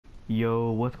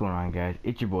Yo, what's going on, guys?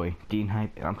 It's your boy Dean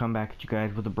Hype, and I'm coming back at you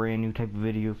guys with a brand new type of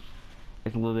video.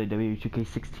 It's a little bit of WWE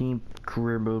 2K16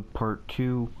 career mode part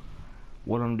 2.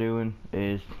 What I'm doing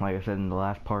is, like I said in the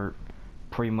last part,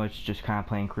 pretty much just kind of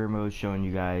playing career mode, showing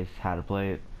you guys how to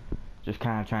play it. Just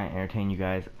kind of trying to entertain you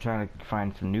guys. I'm trying to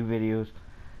find some new videos,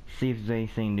 see if there's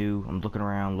anything new. I'm looking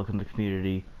around, looking at the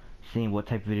community, seeing what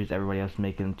type of videos everybody else is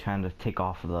making, trying to take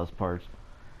off of those parts.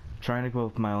 Trying to go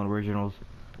with my own originals.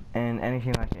 And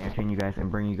anything that can entertain you guys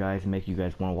and bring you guys and make you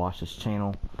guys want to watch this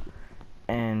channel.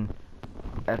 And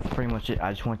that's pretty much it.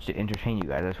 I just want you to entertain you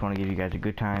guys. I just want to give you guys a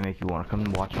good time, make you want to come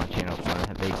and watch my channel,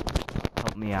 want to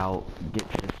help me out, get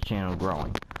this channel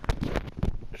growing.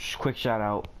 Just quick shout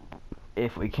out,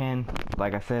 if we can,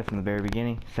 like I said from the very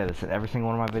beginning, said this in every single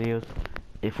one of my videos,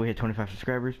 if we hit 25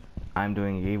 subscribers, I'm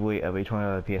doing a giveaway of a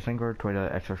 $20 PSN card,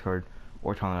 $20 Xbox card,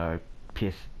 or $20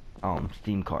 PS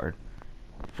Steam card.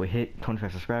 If we hit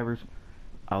 25 subscribers,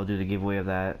 I'll do the giveaway of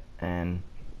that, and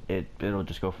it'll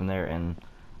just go from there, and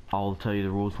I'll tell you the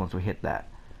rules once we hit that.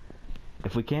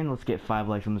 If we can, let's get 5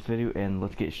 likes on this video, and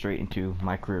let's get straight into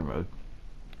my career mode.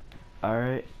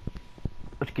 Alright,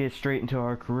 let's get straight into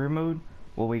our career mode.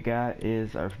 What we got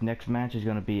is our next match is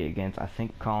going to be against, I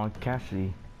think, Colin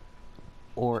Cassidy,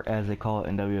 or as they call it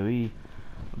in WWE,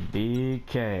 Big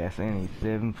Cass, and he's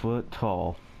 7 foot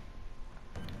tall.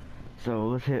 So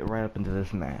let's hit right up into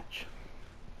this match.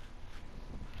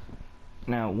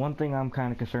 Now, one thing I'm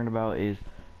kind of concerned about is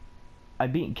I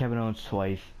beat Kevin Owens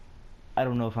twice. I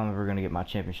don't know if I'm ever going to get my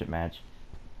championship match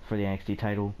for the NXT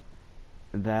title.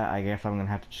 That, I guess I'm going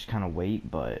to have to just kind of wait,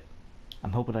 but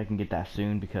I'm hoping I can get that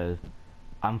soon because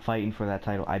I'm fighting for that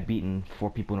title. I've beaten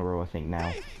 4 people in a row, I think,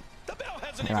 now.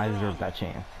 And I deserve that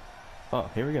chance.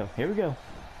 Oh, here we go. Here we go.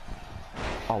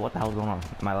 Oh, what the hell is going on?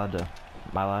 Am I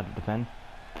allowed to defend?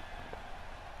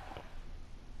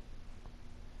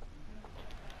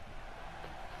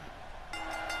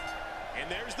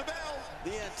 There's the bell.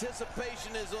 The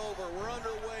anticipation is over. We're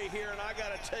underway here, and I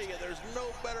gotta tell you, there's no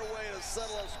better way to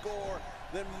settle a score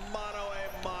than mano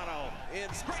a mano.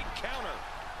 It's great counter.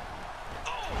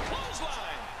 Oh,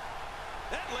 clothesline.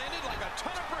 That landed like a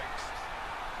ton of bricks.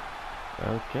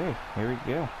 Okay, here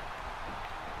we go.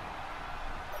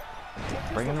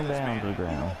 Bringing him down to the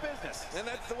ground. And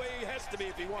that's the way he has to be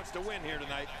if he wants to win here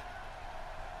tonight.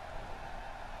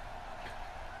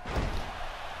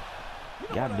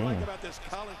 You know what I like about this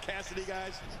Colin Cassidy,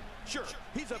 guys? Sure,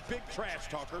 he's a big trash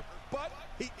talker, but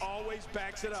he always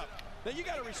backs it up. Now you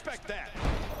got to respect that.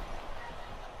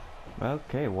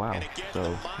 Okay, wow.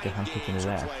 So, I guess I'm kicking his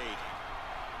ass.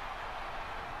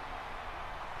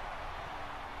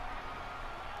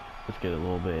 Let's get a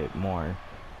little bit more.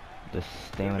 Just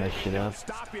stamina shit up.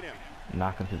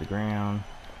 Knock him to the ground.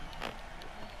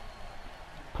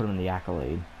 Put him in the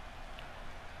accolade.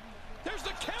 There's the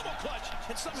camel clutch,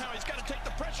 and somehow he's got to take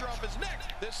the pressure off his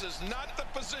neck. This is not the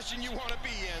position you want to be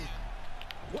in.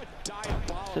 What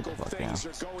diabolical things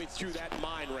are going through that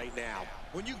mind right now?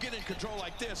 When you get in control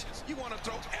like this, you want to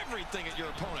throw everything at your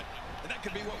opponent. And that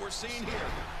could be what we're seeing here.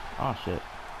 Oh, shit.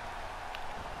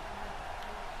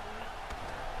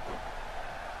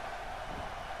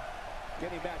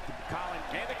 Getting back to Colin,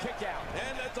 and a kick out.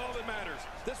 And that's all that matters.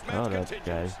 This match continues.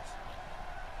 Guys.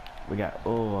 We got,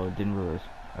 oh, didn't reverse.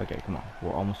 Okay, come on.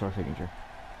 We're almost our signature.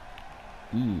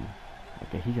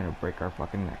 Okay, he's gonna break our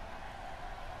fucking neck.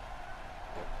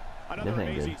 Another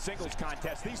amazing singles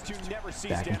contest. These two never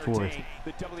cease to entertain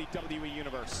the WWE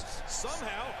universe.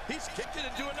 Somehow, he's kicked it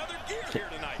into another gear here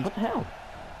tonight. What the hell?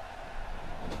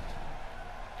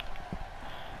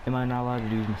 Am I not allowed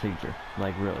to use my signature?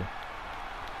 Like, really?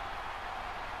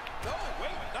 No,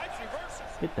 wait, nice reversal.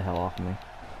 Get the hell off of me.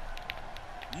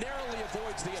 Narrowly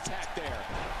avoids the attack there.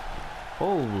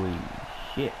 Holy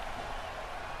shit.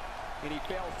 And he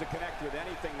fails to connect with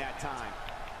anything that time.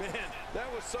 Man,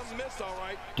 that was some miss, all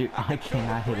right. Dude, I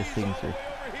cannot hit a signature.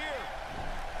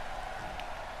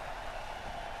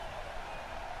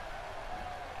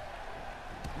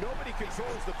 Nobody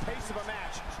controls the pace of a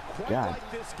match quite God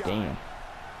like this guy. Damn.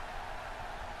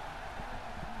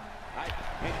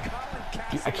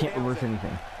 Dude, I can't reverse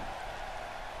anything.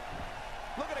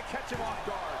 Looking to catch him off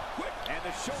guard. And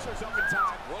the shoulders up in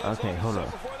time. Okay,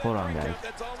 hold on, guys.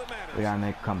 We gotta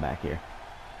make a comeback here.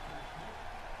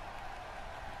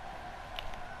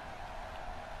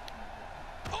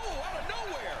 Oh, out of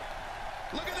nowhere!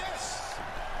 Look at this!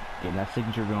 Getting that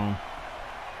signature going.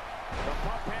 The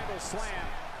pump handle slam.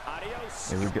 Adios.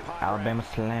 Here we go, Alabama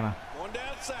Slammer. Going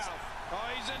down south. Oh,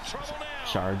 he's in trouble now.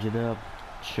 Charge it up.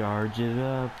 Charge it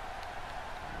up.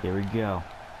 Here we go.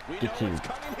 Get to.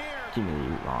 Give me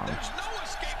the arms. There's no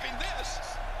escaping this.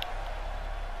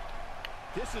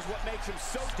 This is what makes him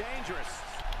so dangerous.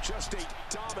 Just a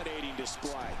dominating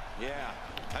display. Yeah,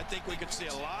 I think we could see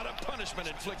a lot of punishment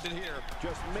inflicted here.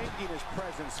 Just making his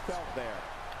presence felt there.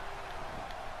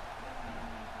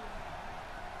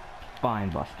 Spine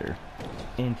buster.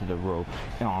 Into the rope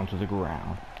and onto the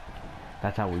ground.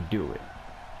 That's how we do it.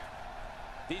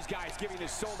 These guys giving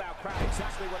this sold-out crowd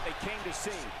exactly what they came to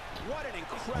see. What an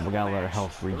incredible And we gotta let our match.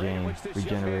 health The rate in which this young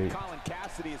man, regenerate. Colin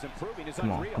Cassidy is improving is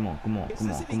Come on, unreal. come on, come on, It's come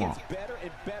as on, if he come on. gets better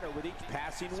and better with each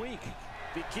passing week.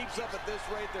 If he keeps up at this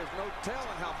rate, there's no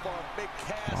telling how far Big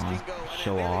Cass can go. And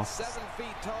show at nearly off. 7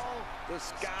 feet tall, the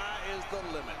sky is the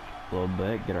limit. A little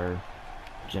bit, get our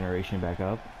generation back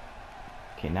up.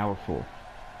 Okay, now we're full.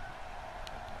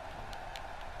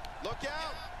 Look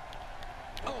out!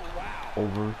 Oh, wow.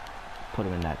 Over, put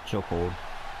him in that chokehold.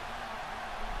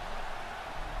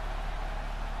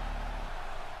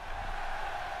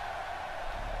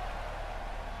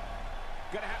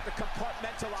 Gonna have to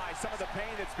compartmentalize some of the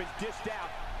pain that's been dished out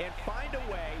and find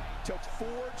a way to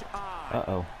forge on.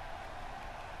 Uh-oh.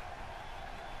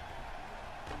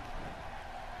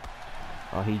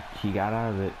 Oh, he got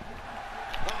out of it.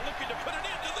 Oh, looking to put it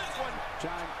into this one.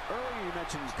 John, earlier you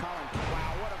mentioned Colin.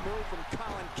 Wow, what a move from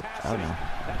Colin Cassidy. Oh, no.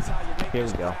 That's how you make Here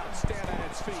this we go. crowd stand on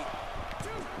its feet.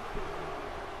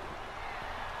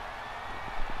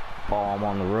 Oh, I'm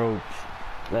on the ropes.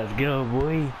 Let's go,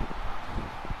 boy.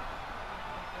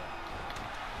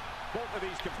 Both of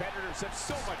these competitors have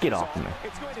so much Get resolve. off me.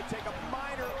 It's going to take a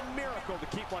minor miracle to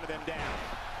keep one of them down.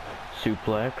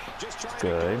 Suplex. Just trying to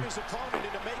Good. goad his opponent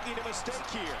into making a mistake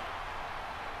here.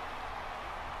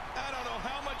 I don't know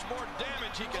how much more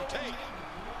damage he can take.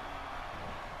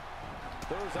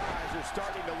 Those eyes are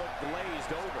starting to look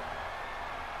glazed over.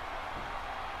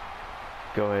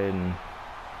 Go ahead and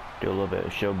do a little bit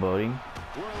of showboating.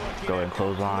 We're looking Go ahead at and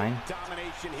clothesline.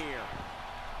 domination here.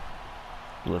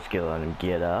 Let's let him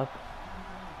get up.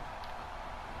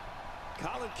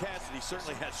 Colin Cassidy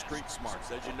certainly has street smarts,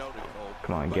 as you noted, Cole.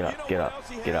 Come on, But get you up, know get what up, else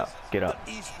he get has? up, get up.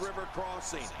 The East River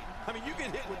Crossing. I mean, you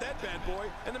get hit with that bad boy,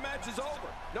 and the match is over.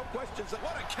 No questions.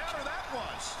 What a counter that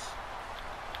was.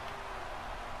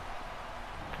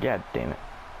 God damn it.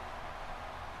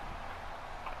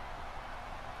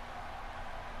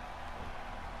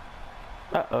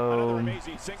 Another Uh-oh.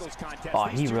 amazing singles contest. Oh,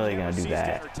 These he two really never gonna do cease to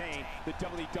that. entertain the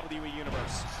WWE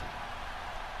Universe.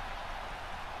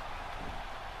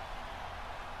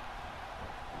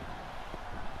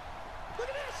 Look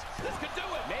at this. This could do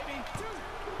it. Maybe.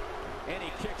 And he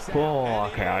kicks out. Oh, And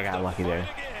he okay, I has got to lucky fight there.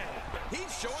 again.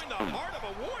 He's showing the heart of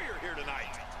a warrior here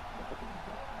tonight.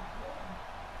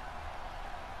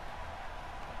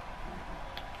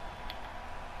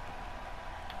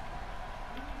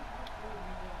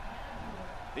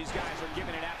 These guys are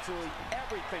giving it absolutely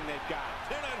everything they've got.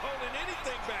 They're not holding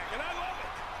anything back, and I love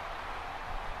it.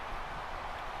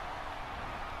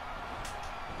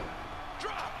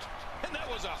 Dropped. And that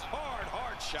was a hard,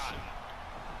 hard shot.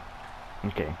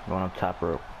 Okay, going up top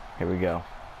rope. Here we go.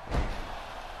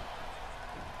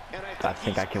 And I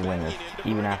think I can win this, he's banging into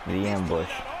even Bray. after the He's ambush.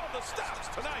 pulling out all the stops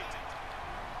tonight.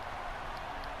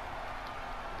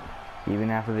 Even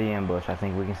after the ambush, I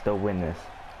think we can still win this.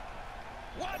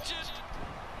 Watch it.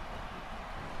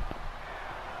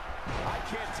 I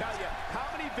can't tell you how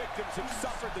many victims have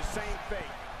suffered the same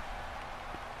fate.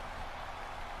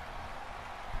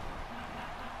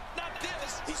 Not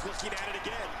this. He's looking at it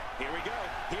again. Here we go.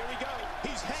 Here we go.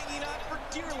 He's hanging on for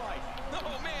dear life.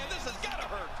 Oh, man, this has got to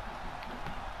hurt.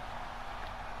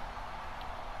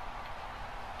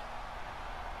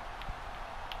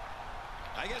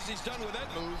 I guess he's done with that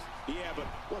move. Yeah, but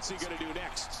what's he going to do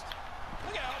next?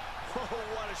 Look out. Oh,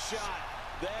 what a shot.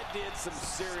 That did some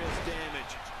serious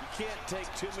damage. You can't take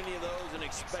too many of those and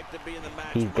expect to be in the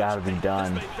match. He's got to be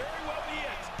done. This may very well be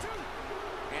it.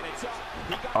 And it's up.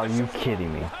 He got Are the you shoulder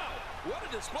kidding me? Wow, what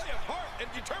a display of heart and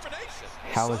determination.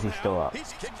 How is he still up?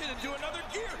 He's kicked it into another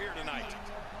gear here tonight.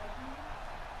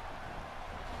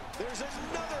 There's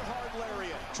another hard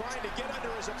lariat, trying to get under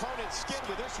his opponent's skin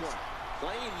with this one.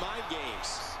 Playing mind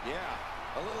games.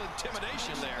 Yeah, a little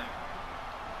intimidation there.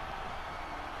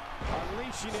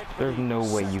 Unleashing it. There's no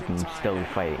way you can still be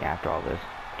fighting after all this.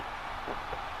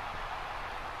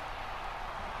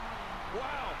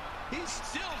 Wow, he's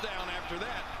still down after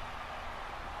that.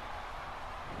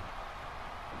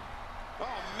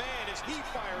 Oh, man, is he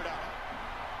fired up.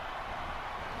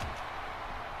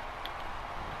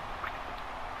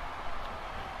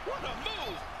 What a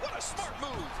move. What a smart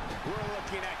move. We're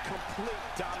looking at complete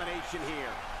domination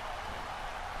here.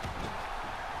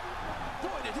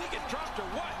 Boy, did he get dropped or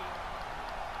what?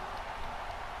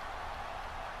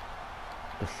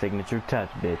 The signature touch,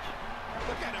 bitch.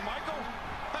 Look at him, Michael.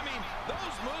 I mean, those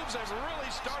moves have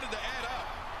really started to add up.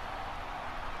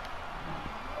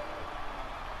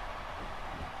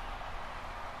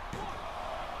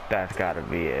 That's gotta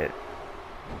be it.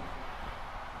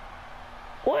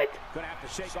 What? Gonna have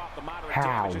to shake off the moderate How?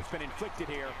 damage that's been inflicted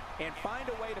here and find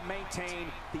a way to maintain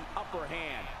the upper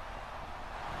hand.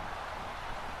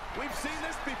 We've seen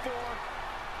this before.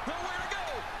 Nowhere to go.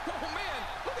 Oh, man,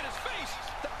 look at his face.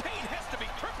 The pain has to be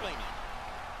crippling.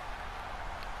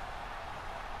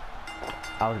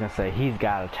 I was gonna say, he's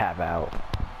gotta tap out.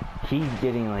 He's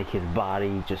getting like his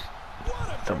body just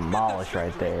demolished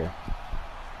right there.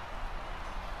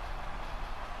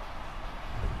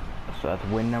 So that's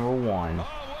win number 1. Oh,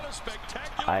 what a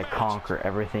spectacular I match. conquer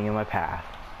everything in my path.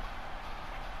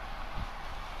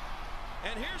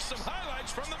 And here's some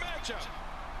highlights from the matchup.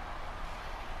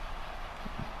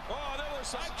 Oh, that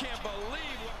was, I can't believe.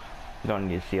 You don't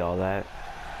need to see all that.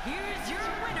 Here's your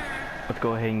winner. Let's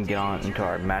go ahead and get on into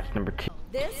our match number 2.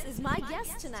 This is my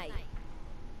guest tonight.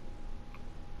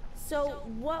 So,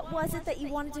 what was it that you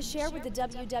wanted to share with the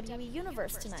WWE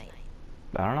Universe tonight?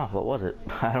 I don't know. What was it?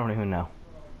 I don't even know.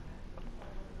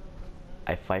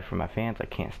 I fight for my fans. I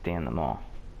can't stand them all.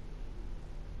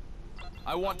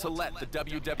 I want to let the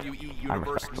WWE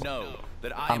Universe know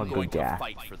that I I'm a am going good guy. to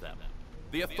fight for them.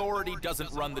 The Authority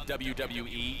doesn't run the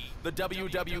WWE. The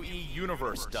WWE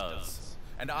Universe does.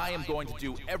 And I am going to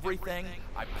do everything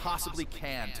I possibly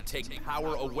can to take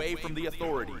power away from the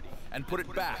Authority and put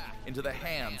it back into the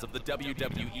hands of the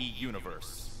WWE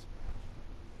Universe.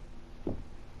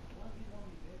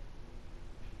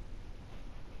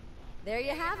 There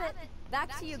you have it.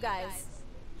 Back to you guys.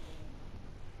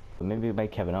 But maybe by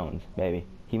Kevin Owens. Maybe.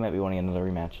 He might be wanting another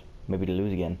rematch. Maybe to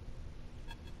lose again.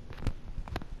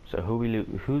 So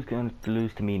who's going to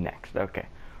lose to me next? Okay.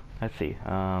 Let's see.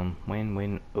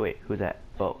 Win. Oh, wait, who's that?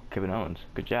 Oh, Kevin Owens.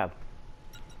 Good job.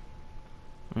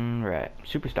 Right.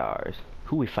 Superstars.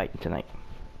 Who we fighting tonight?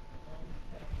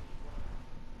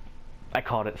 I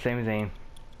called it. Same as aim.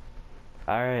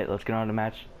 Alright, let's get on to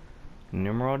match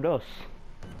numero dos.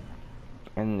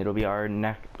 And it'll be our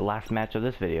last match of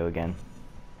this video again.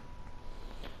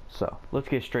 So, let's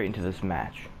get straight into this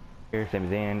match. Here, same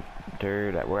as aim.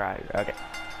 Okay.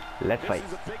 Let's fight.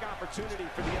 This is a big opportunity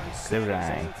for the unseen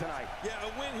Zayn tonight. Yeah,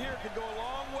 a win here could go a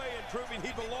long way in proving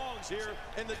he belongs here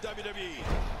in the WWE.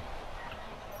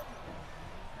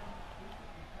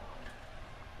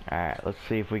 Alright, let's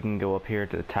see if we can go up here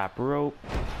to the top rope.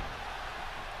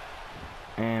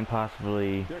 And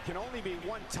possibly There can only be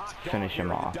one top dog finish him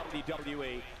here off. in the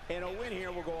WWE, and a win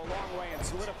here will go a long way in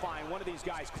solidifying one of these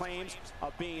guys' claims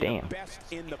of being Damn. the best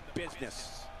in the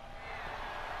business.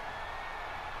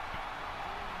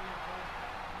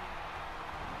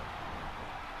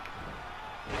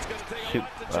 It's gonna take a lot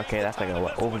to change Okay, the that's like tide a of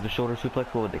what, this over one. the shoulder suplex.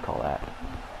 What would they call that?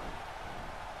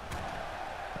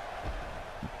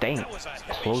 Dang, That was a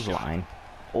heavy clothesline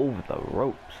over the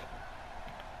ropes.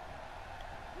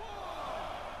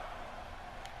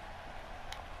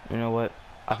 You know what?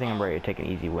 I think I'm ready to take an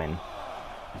easy win.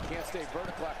 Can't stay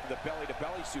vertical after the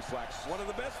belly-to-belly suplex. One of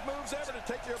the best moves ever to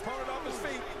take your opponent off his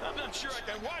feet. I'm not sure I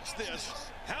can watch this.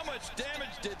 How much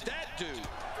damage did that do?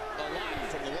 A lot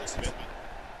from the looks of it.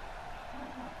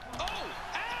 Oh,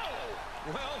 ow!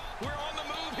 Well, we're on the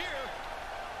move here.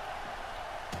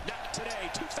 Not today,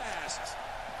 too fast.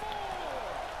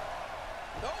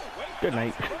 Oh, wait. Good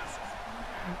night.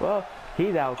 Well,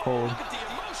 he's out cold. Look at the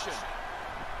emotion.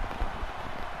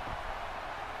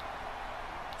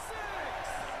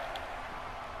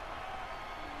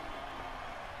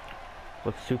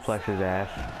 Let's suplex his ass.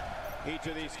 Each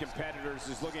of these competitors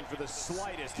is looking for the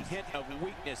slightest hint of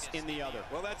weakness in the other.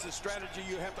 Well, that's a strategy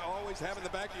you have to always have in the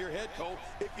back of your head, Cole.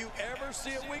 If you ever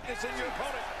see a weakness in your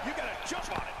opponent, you got to jump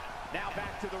on it. Now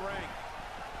back to the ring.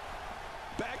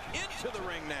 Back into the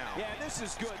ring now. Yeah, this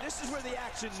is good. This is where the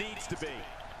action needs to be.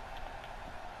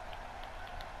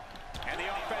 And the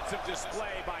offensive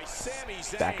display by Sami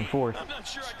Zayn. Back and forth. I'm not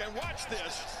sure I can watch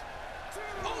this.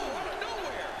 Oh, out of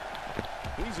nowhere.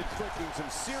 He's inflicting some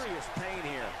serious pain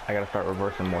here. I gotta start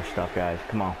reversing more stuff, guys.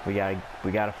 Come on, we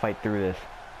gotta fight through this.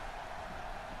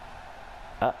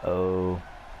 Uh-oh.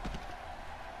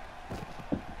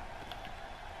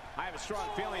 I have a strong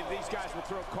feeling these guys will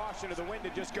throw caution to the wind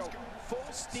and just go full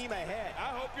steam ahead.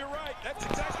 I hope you're right. That's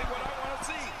exactly what I want to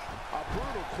see. A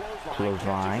brutal clothesline.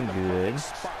 Clothesline, catches in the good.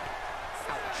 perfect spot.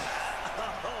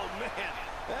 Oh, man.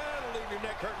 That'll leave your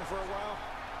neck hurting for a while.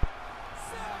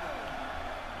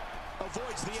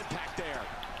 Avoids the impact there.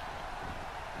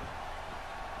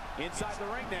 Inside the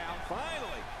ring now.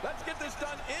 Finally, let's get this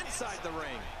done inside the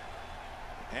ring.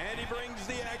 And he brings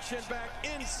the action back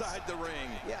inside the ring.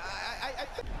 Yeah,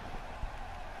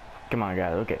 Come on,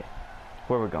 guys. Okay.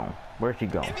 Where we're going? Where's he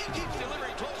going?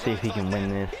 See if he can win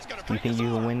this. You think you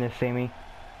can win this, Sammy?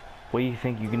 What do you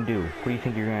think you can do? What do you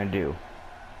think you're gonna do?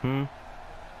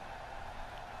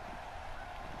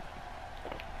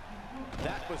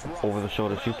 Over the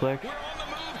shoulder suplex.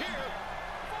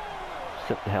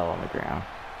 Sit the hell on the ground.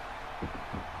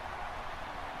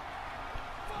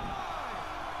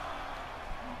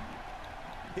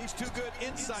 He's too good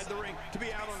inside the ring to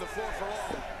be out on the floor for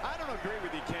long. I don't agree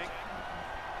with you, King.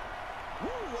 Woo,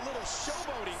 a little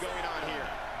showboating going on here.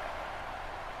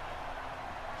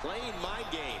 Playing mind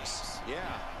games.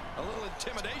 Yeah, a little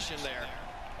intimidation there.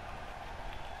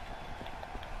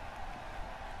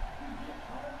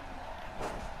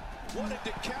 What a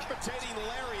decapitating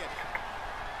lariat.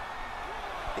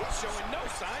 He's showing no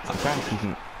signs. I'm trying to keep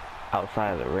him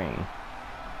outside of the ring.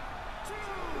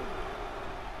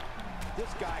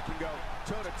 This guy can go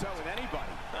toe-to-toe with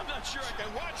anybody. I'm not sure I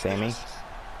can watch Sammy, this.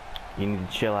 you need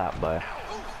to chill out, bud.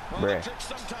 Bruh.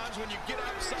 Sometimes when you get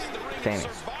outside the ring, Sammy, it's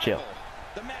survival. chill.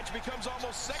 The match becomes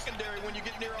almost secondary when you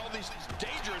get near all these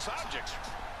dangerous objects.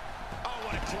 Oh,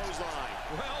 what a clothesline.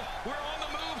 Well, we're on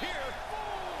the move here.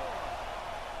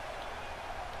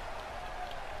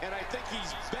 And I think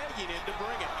he's begging him to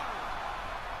bring it.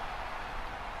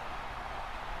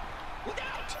 Look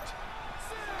out!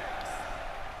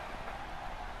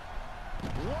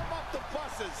 Warm up the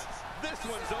buses. This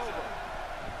one's over.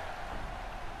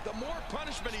 The more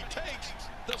punishment he takes,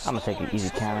 the I'm gonna take an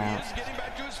easy count out. is getting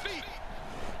back to his feet.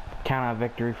 Count out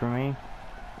victory for me.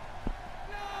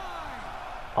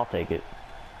 I'll take it.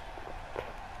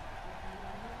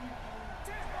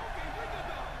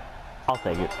 I'll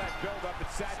take it.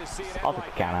 I'll take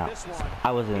the count out.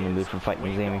 I wasn't in the mood for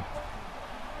fighting Sammy.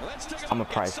 I'm a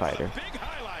prize fighter.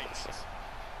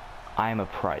 I am a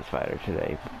prize fighter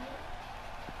today.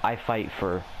 I fight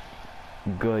for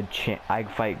good I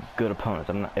fight good opponents.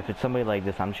 If it's somebody like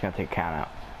this, I'm just gonna take a count out.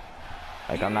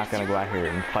 Like, I'm not gonna go out here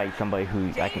and fight somebody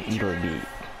who I can easily beat.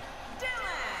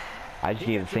 I just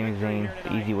gave the same thing,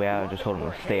 the easy way out. I just told him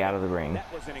to stay out of the ring.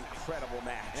 That was an incredible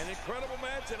match. An incredible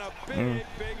match and a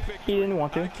big victory. He didn't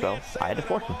want to, so I had to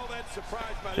force him.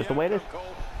 Just the way it is.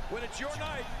 When it's your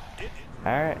night,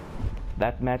 Alright,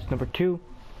 that's match number 2.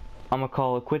 I'm gonna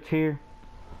call it quits here.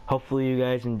 Hopefully you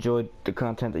guys enjoyed the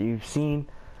content that you've seen.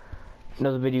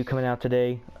 Another video coming out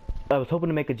today. I was hoping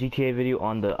to make a GTA video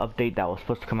on the update that was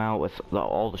supposed to come out with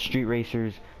all the street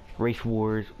racers, race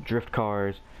wars, drift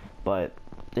cars, but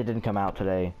it didn't come out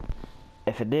today.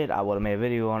 If it did, I would have made a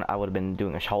video on it. I would have been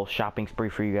doing a whole shopping spree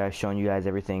for you guys, showing you guys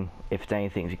everything. If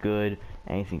anything's good,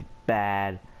 anything's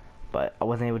bad, but I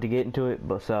wasn't able to get into it.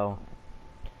 But so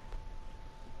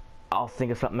I'll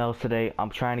think of something else today. I'm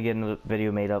trying to get another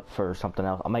video made up for something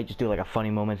else. I might just do like a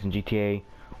funny moments in GTA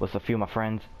with a few of my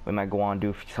friends. We might go on and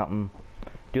do something,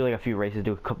 do like a few races,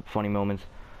 do a couple funny moments.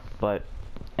 But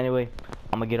anyway,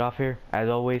 I'm gonna get off here. As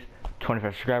always,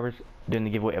 25 subscribers, doing the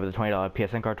giveaway of the $20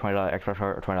 PSN card, $20 Xbox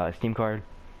card, or $20 Steam card.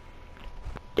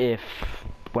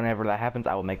 Whenever that happens,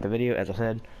 I will make the video. As I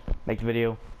said, make the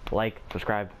video, like,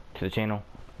 subscribe to the channel,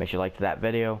 make sure you like that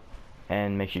video,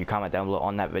 and make sure you comment down below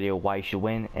on that video why you should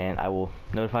win, and I will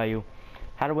notify you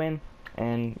how to win,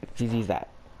 and it's easy as that.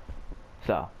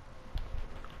 So,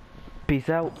 peace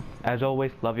out. As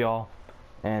always, love y'all,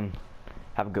 and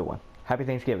have a good one. Happy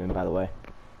Thanksgiving, by the way.